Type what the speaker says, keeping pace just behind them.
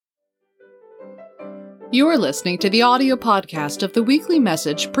You are listening to the audio podcast of the weekly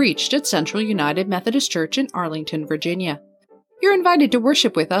message preached at Central United Methodist Church in Arlington, Virginia. You're invited to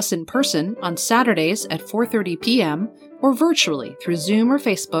worship with us in person on Saturdays at 4:30 p.m. or virtually through Zoom or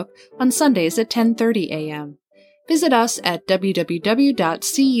Facebook on Sundays at 10:30 a.m. Visit us at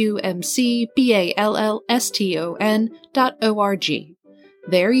www.cumcballston.org.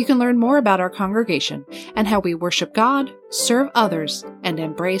 There you can learn more about our congregation and how we worship God, serve others, and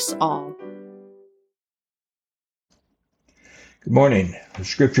embrace all. Good morning. The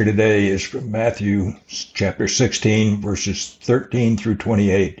scripture today is from Matthew chapter 16, verses 13 through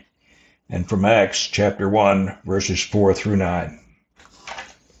 28, and from Acts chapter 1, verses 4 through 9.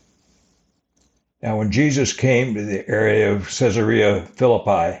 Now when Jesus came to the area of Caesarea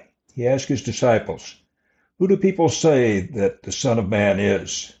Philippi, he asked his disciples, "Who do people say that the Son of Man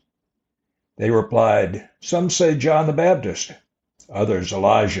is?" They replied, "Some say John the Baptist, others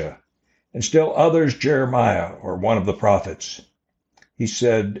Elijah, and still others Jeremiah or one of the prophets." He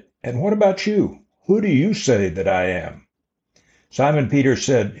said, "And what about you? Who do you say that I am?" Simon Peter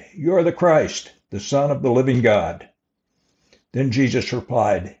said, "You are the Christ, the Son of the living God." Then Jesus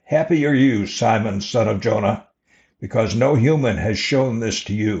replied, "Happy are you, Simon, son of Jonah, because no human has shown this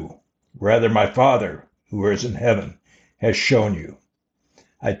to you. Rather, my Father, who is in heaven, has shown you.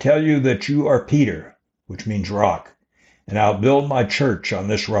 I tell you that you are Peter, which means rock, and I'll build my church on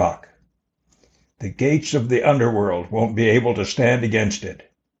this rock. The gates of the underworld won't be able to stand against it.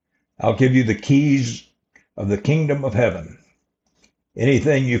 I'll give you the keys of the kingdom of heaven.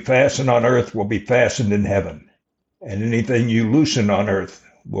 Anything you fasten on earth will be fastened in heaven, and anything you loosen on earth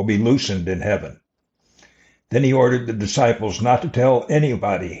will be loosened in heaven." Then he ordered the disciples not to tell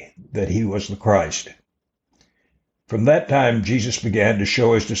anybody that he was the Christ. From that time, Jesus began to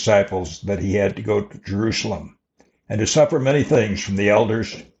show his disciples that he had to go to Jerusalem and to suffer many things from the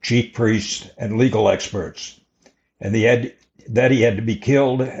elders, chief priests, and legal experts, and that he had to be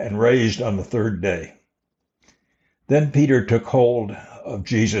killed and raised on the third day. Then Peter took hold of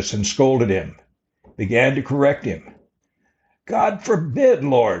Jesus and scolded him, began to correct him. "God forbid,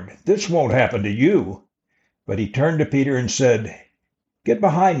 Lord, this won't happen to you." But he turned to Peter and said, "Get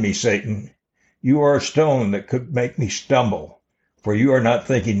behind me, Satan. You are a stone that could make me stumble, for you are not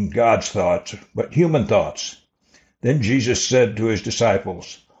thinking God's thoughts, but human thoughts." Then Jesus said to his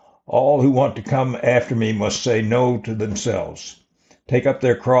disciples, "All who want to come after me must say no to themselves, take up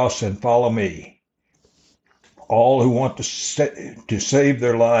their cross and follow me. All who want to save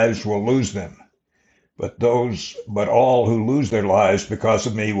their lives will lose them, but all who lose their lives because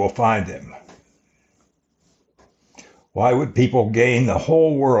of me will find them. Why would people gain the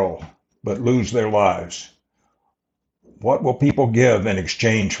whole world but lose their lives? What will people give in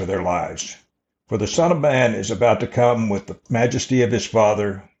exchange for their lives? For the Son of Man is about to come with the majesty of his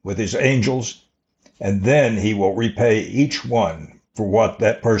Father, with his angels, and then he will repay each one for what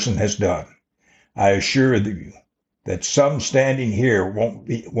that person has done. I assure you that some standing here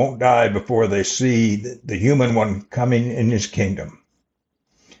won't die before they see the human one coming in his kingdom."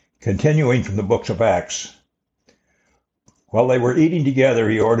 Continuing from the books of Acts. While they were eating together,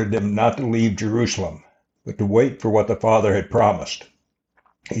 he ordered them not to leave Jerusalem, but to wait for what the Father had promised.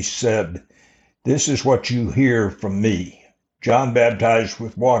 He said, "This is what you hear from me. John baptized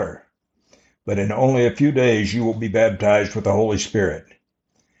with water, but in only a few days you will be baptized with the Holy Spirit."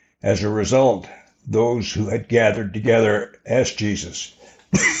 As a result, those who had gathered together asked Jesus,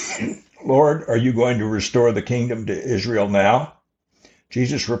 "Lord, are you going to restore the kingdom to Israel now?"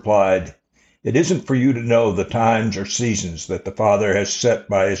 Jesus replied, "It isn't for you to know the times or seasons that the Father has set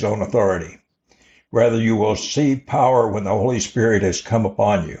by his own authority. Rather, you will receive power when the Holy Spirit has come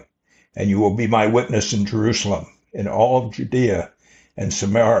upon you, and you will be my witness in Jerusalem, in all of Judea and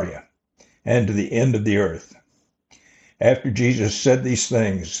Samaria, and to the end of the earth." After Jesus said these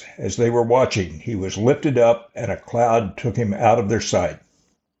things, as they were watching, he was lifted up, and a cloud took him out of their sight.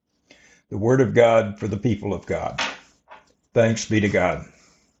 The word of God for the people of God. Thanks be to God.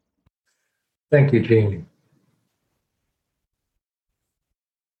 Thank you, Gene.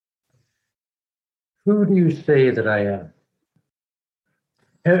 Who do you say that I am?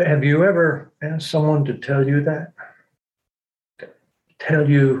 Have you ever asked someone to tell you that? Tell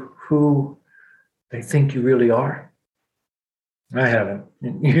you who they think you really are? I haven't.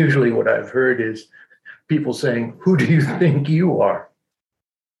 Usually what I've heard is people saying, "Who do you think you are?"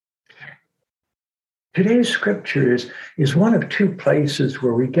 Today's scripture is one of two places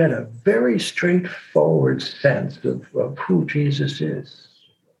where we get a very straightforward sense of who Jesus is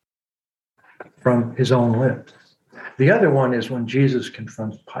from his own lips. The other one is when Jesus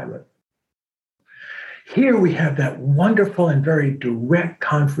confronts Pilate. Here we have that wonderful and very direct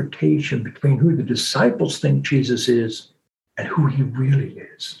confrontation between who the disciples think Jesus is and who he really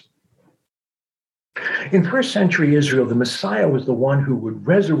is. In first century Israel, the Messiah was the one who would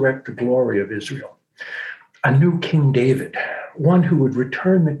resurrect the glory of Israel, a new King David, one who would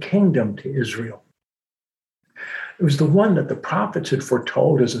return the kingdom to Israel. It was the one that the prophets had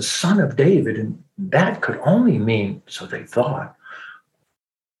foretold as a son of David, and that could only mean, so they thought,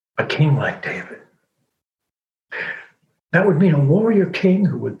 a king like David. That would mean a warrior king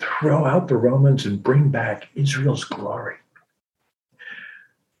who would throw out the Romans and bring back Israel's glory.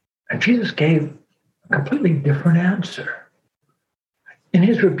 And Jesus gave a completely different answer. In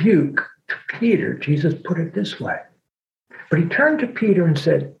his rebuke to Peter, Jesus put it this way. But he turned to Peter and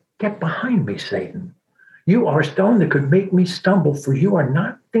said, "Get behind me, Satan. You are a stone that could make me stumble, for you are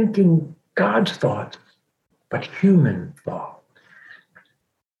not thinking God's thoughts, but human thoughts."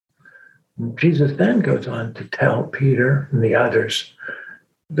 And Jesus then goes on to tell Peter and the others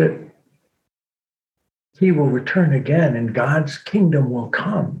that he will return again and God's kingdom will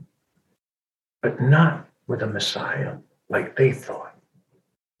come, but not with a Messiah like they thought.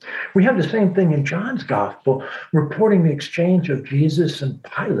 We have the same thing in John's gospel, reporting the exchange of Jesus and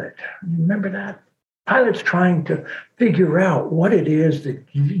Pilate. Remember that? Pilate's trying to figure out what it is that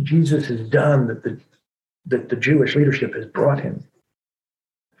Jesus has done that the Jewish leadership has brought him.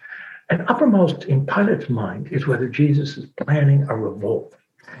 And uppermost in Pilate's mind is whether Jesus is planning a revolt.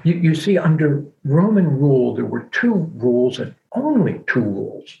 You see, under Roman rule, there were two rules and only two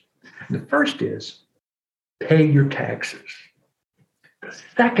rules. The first is pay your taxes. The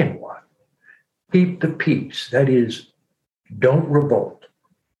second one, keep the peace. That is, don't revolt.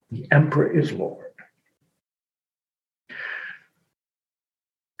 The emperor is Lord.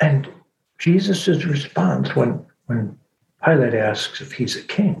 And Jesus' response when Pilate asks if he's a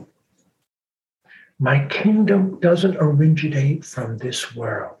king, "My kingdom doesn't originate from this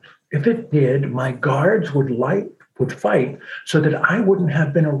world. If it did, my guards would fight so that I wouldn't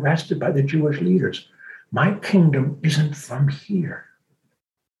have been arrested by the Jewish leaders. My kingdom isn't from here."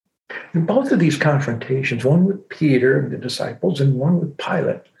 And both of these confrontations, one with Peter and the disciples and one with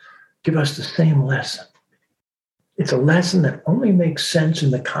Pilate, give us the same lesson. It's a lesson that only makes sense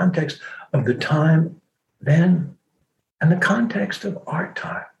in the context of the time then and the context of our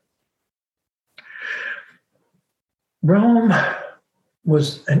time. Rome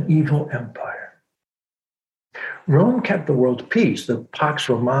was an evil empire. Rome kept the world's peace, the Pax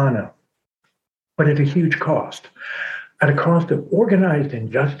Romana, but at a huge cost, at a cost of organized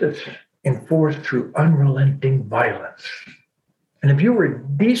injustice enforced through unrelenting violence. And if you were a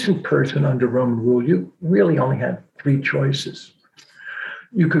decent person under Roman rule, you really only had three choices.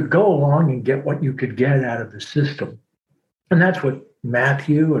 You could go along and get what you could get out of the system. And that's what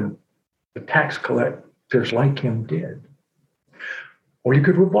Matthew and the tax collectors like him did. Or you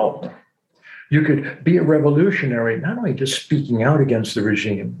could revolt. You could be a revolutionary, not only just speaking out against the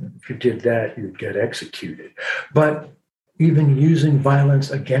regime. If you did that, you'd get executed. But even using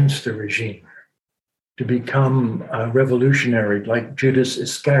violence against the regime to become a revolutionary, like Judas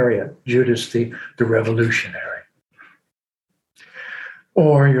Iscariot, Judas the revolutionary.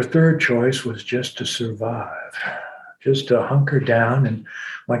 Or your third choice was just to survive, just to hunker down and,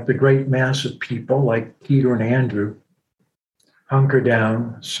 like the great mass of people like Peter and Andrew, hunker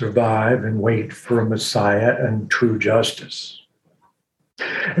down, survive, and wait for a Messiah and true justice.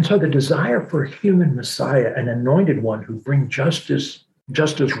 And so the desire for a human Messiah, an anointed one who brings justice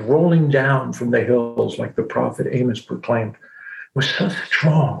rolling down from the hills like the prophet Amos proclaimed, was so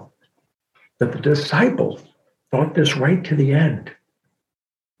strong that the disciples thought this right to the end.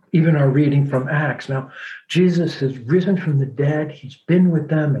 Even our reading from Acts. Now, Jesus has risen from the dead. He's been with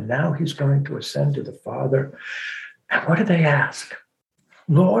them, and now he's going to ascend to the Father. And what do they ask?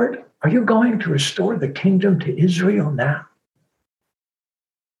 "Lord, are you going to restore the kingdom to Israel now?"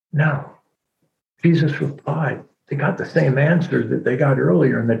 No. Jesus replied. They got the same answer that they got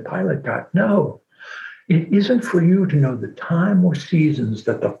earlier and that Pilate got. "No, it isn't for you to know the time or seasons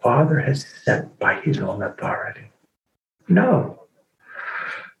that the Father has set by his own authority." No.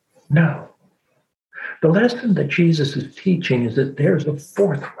 The lesson that Jesus is teaching is that there's a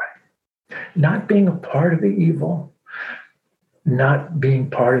fourth way. Not being a part of the evil, not being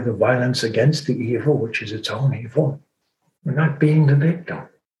part of the violence against the evil, which is its own evil, or not being the victim.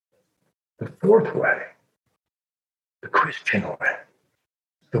 The fourth way, the Christian way,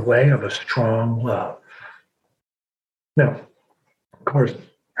 the way of a strong love. Now, of course,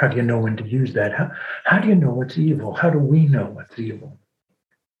 how do you know when to use that? How do you know what's evil? How do we know what's evil?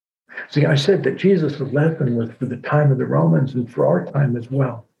 See, I said that Jesus' lesson was for the time of the Romans and for our time as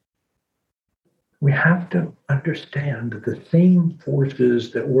well. we have to understand that the same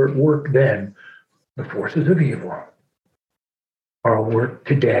forces that were at work then, the forces of evil, are at work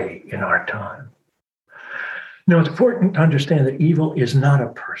today in our time. Now, it's important to understand that evil is not a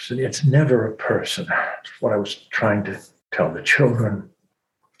person. It's never a person. That's what I was trying to tell the children.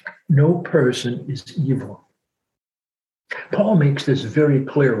 No person is evil. Paul makes this very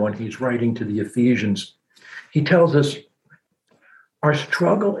clear when he's writing to the Ephesians. He tells us, our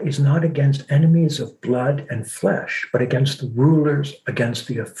struggle is not against enemies of blood and flesh, but against the rulers, against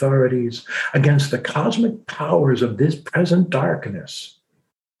the authorities, against the cosmic powers of this present darkness,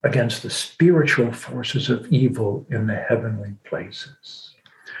 against the spiritual forces of evil in the heavenly places.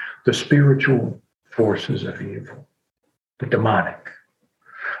 The spiritual forces of evil, the demonic,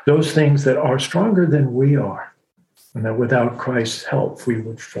 those things that are stronger than we are, and that without Christ's help we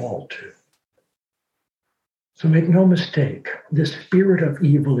would fall to. So make no mistake, this spirit of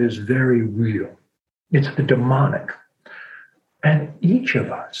evil is very real. It's the demonic. And each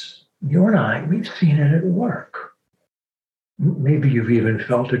of us, you and I, we've seen it at work. Maybe you've even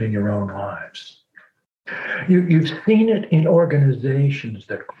felt it in your own lives. You've seen it in organizations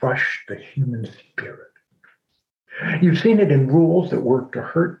that crush the human spirit. You've seen it in rules that work to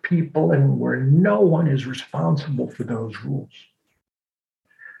hurt people and where no one is responsible for those rules.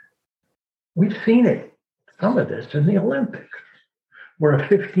 We've seen it, some of this, in the Olympics, where a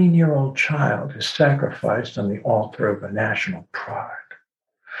 15-year-old child is sacrificed on the altar of a national pride,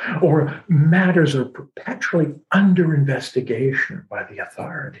 or matters are perpetually under investigation by the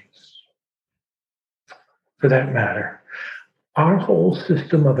authorities. For that matter, our whole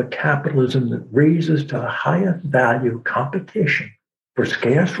system of a capitalism that raises to the highest value competition for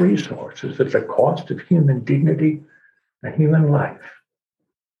scarce resources at the cost of human dignity and human life,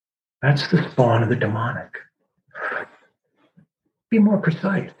 that's the spawn of the demonic. Be more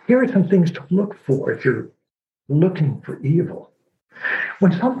precise. Here are some things to look for if you're looking for evil.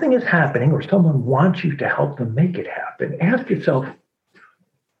 When something is happening or someone wants you to help them make it happen, ask yourself,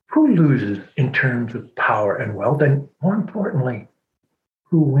 who loses in terms of power and wealth? And more importantly,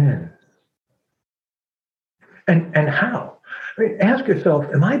 who wins? And how? I mean, ask yourself,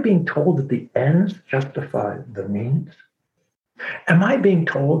 am I being told that the ends justify the means? Am I being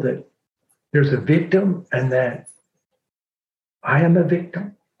told that there's a victim and that I am a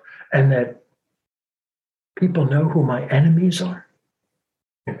victim and that people know who my enemies are?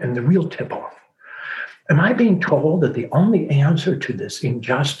 And the real tip-off. Am I being told that the only answer to this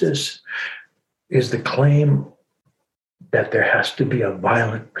injustice is the claim that there has to be a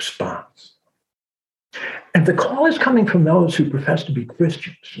violent response? And the call is coming from those who profess to be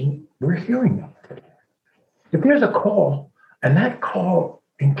Christians. And we're hearing them. If there's a call, and that call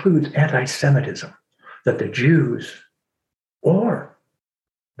includes anti-Semitism, that the Jews or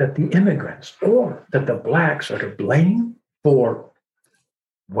that the immigrants or that the blacks are to blame for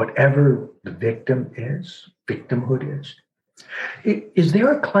whatever the victimhood is. Is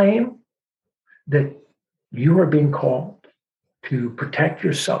there a claim that you are being called to protect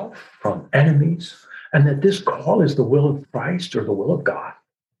yourself from enemies and that this call is the will of Christ or the will of God?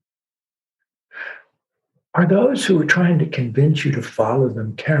 Are those who are trying to convince you to follow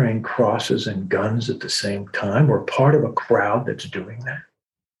them carrying crosses and guns at the same time or part of a crowd that's doing that?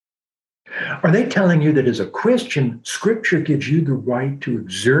 Are they telling you that as a Christian, Scripture gives you the right to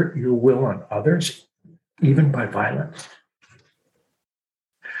exert your will on others, even by violence?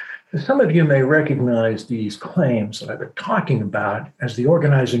 Some of you may recognize these claims that I've been talking about as the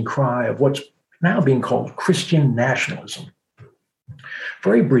organizing cry of what's now being called Christian nationalism.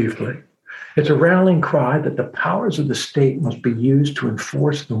 Very briefly, it's a rallying cry that the powers of the state must be used to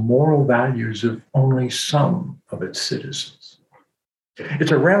enforce the moral values of only some of its citizens.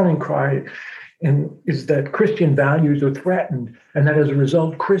 It's a rallying cry is that Christian values are threatened and that as a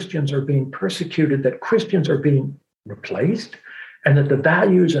result, Christians are being persecuted, that Christians are being replaced, and that the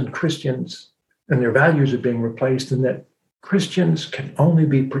values and Christians and their values are being replaced, and that Christians can only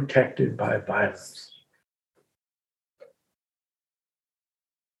be protected by violence.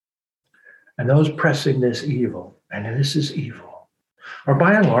 And those pressing this evil, and this is evil, are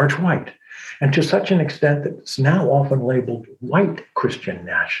by and large white, and to such an extent that it's now often labeled white Christian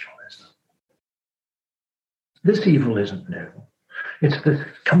nationalism. This evil isn't new. It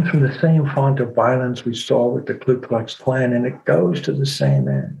comes from the same font of violence we saw with the Ku Klux Klan, and it goes to the same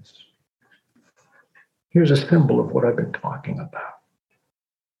ends. Here's a symbol of what I've been talking about.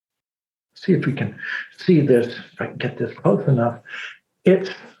 See if we can see this, if I can get this close enough.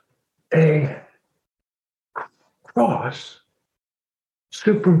 It's a cross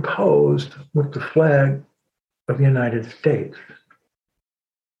superimposed with the flag of the United States.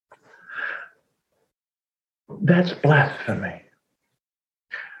 That's blasphemy.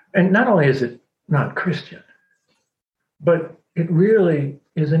 And not only is it not Christian, but it really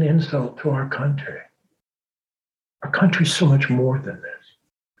is an insult to our country. Our country's so much more than this.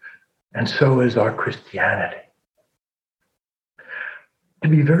 And so is our Christianity. To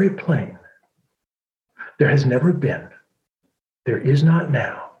be very plain, there has never been, there is not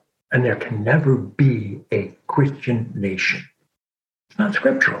now, and there can never be a Christian nation. It's not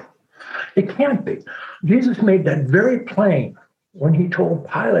scriptural. It can't be. Jesus made that very plain when he told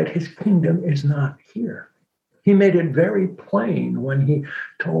Pilate his kingdom is not here. He made it very plain when he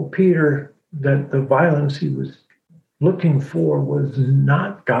told Peter that the violence he was looking for was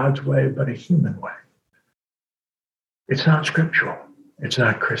not God's way, but a human way. It's not scriptural. It's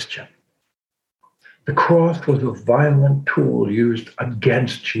not Christian. The cross was a violent tool used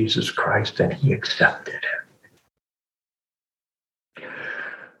against Jesus Christ, and he accepted it.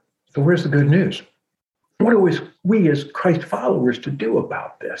 So where's the good news? What are we as Christ followers to do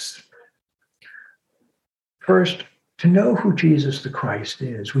about this? First, to know who Jesus the Christ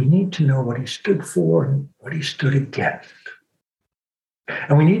is, we need to know what he stood for and what he stood against.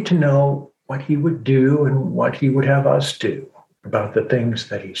 And we need to know what he would do and what he would have us do about the things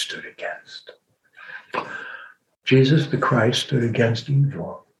that he stood against. Jesus the Christ stood against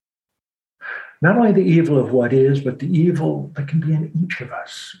evil. Not only the evil of what is, but the evil that can be in each of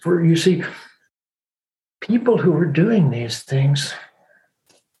us. For you see, people who are doing these things,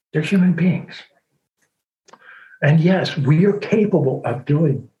 they're human beings. And yes, we are capable of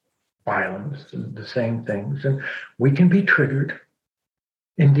doing violence and the same things, and we can be triggered.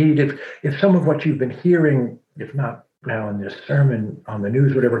 Indeed, if some of what you've been hearing, if not now in this sermon, on the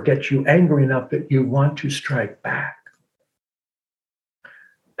news, whatever, gets you angry enough that you want to strike back,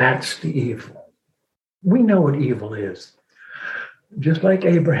 that's the evil. We know what evil is. Just like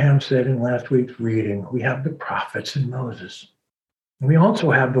Abraham said in last week's reading, we have the prophets and Moses. We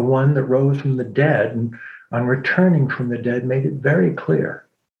also have the one that rose from the dead and on returning from the dead made it very clear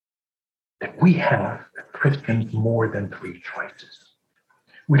that we have, as Christians, more than three choices.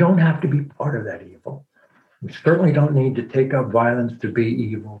 We don't have to be part of that evil. We certainly don't need to take up violence to be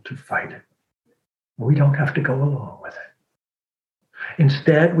evil, to fight it. We don't have to go along with it.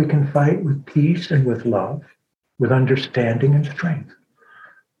 Instead, we can fight with peace and with love, with understanding and strength.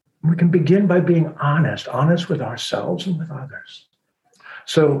 We can begin by being honest with ourselves and with others,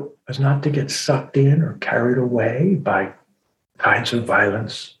 so as not to get sucked in or carried away by kinds of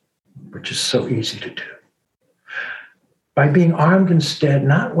violence, which is so easy to do. By being armed instead,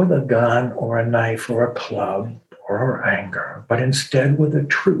 not with a gun or a knife or a club or anger, but instead with the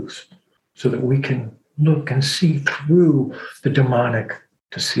truth, so that we can look and see through the demonic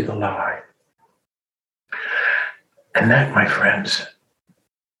to see the lie. And that, my friends,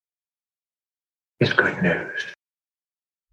 is good news.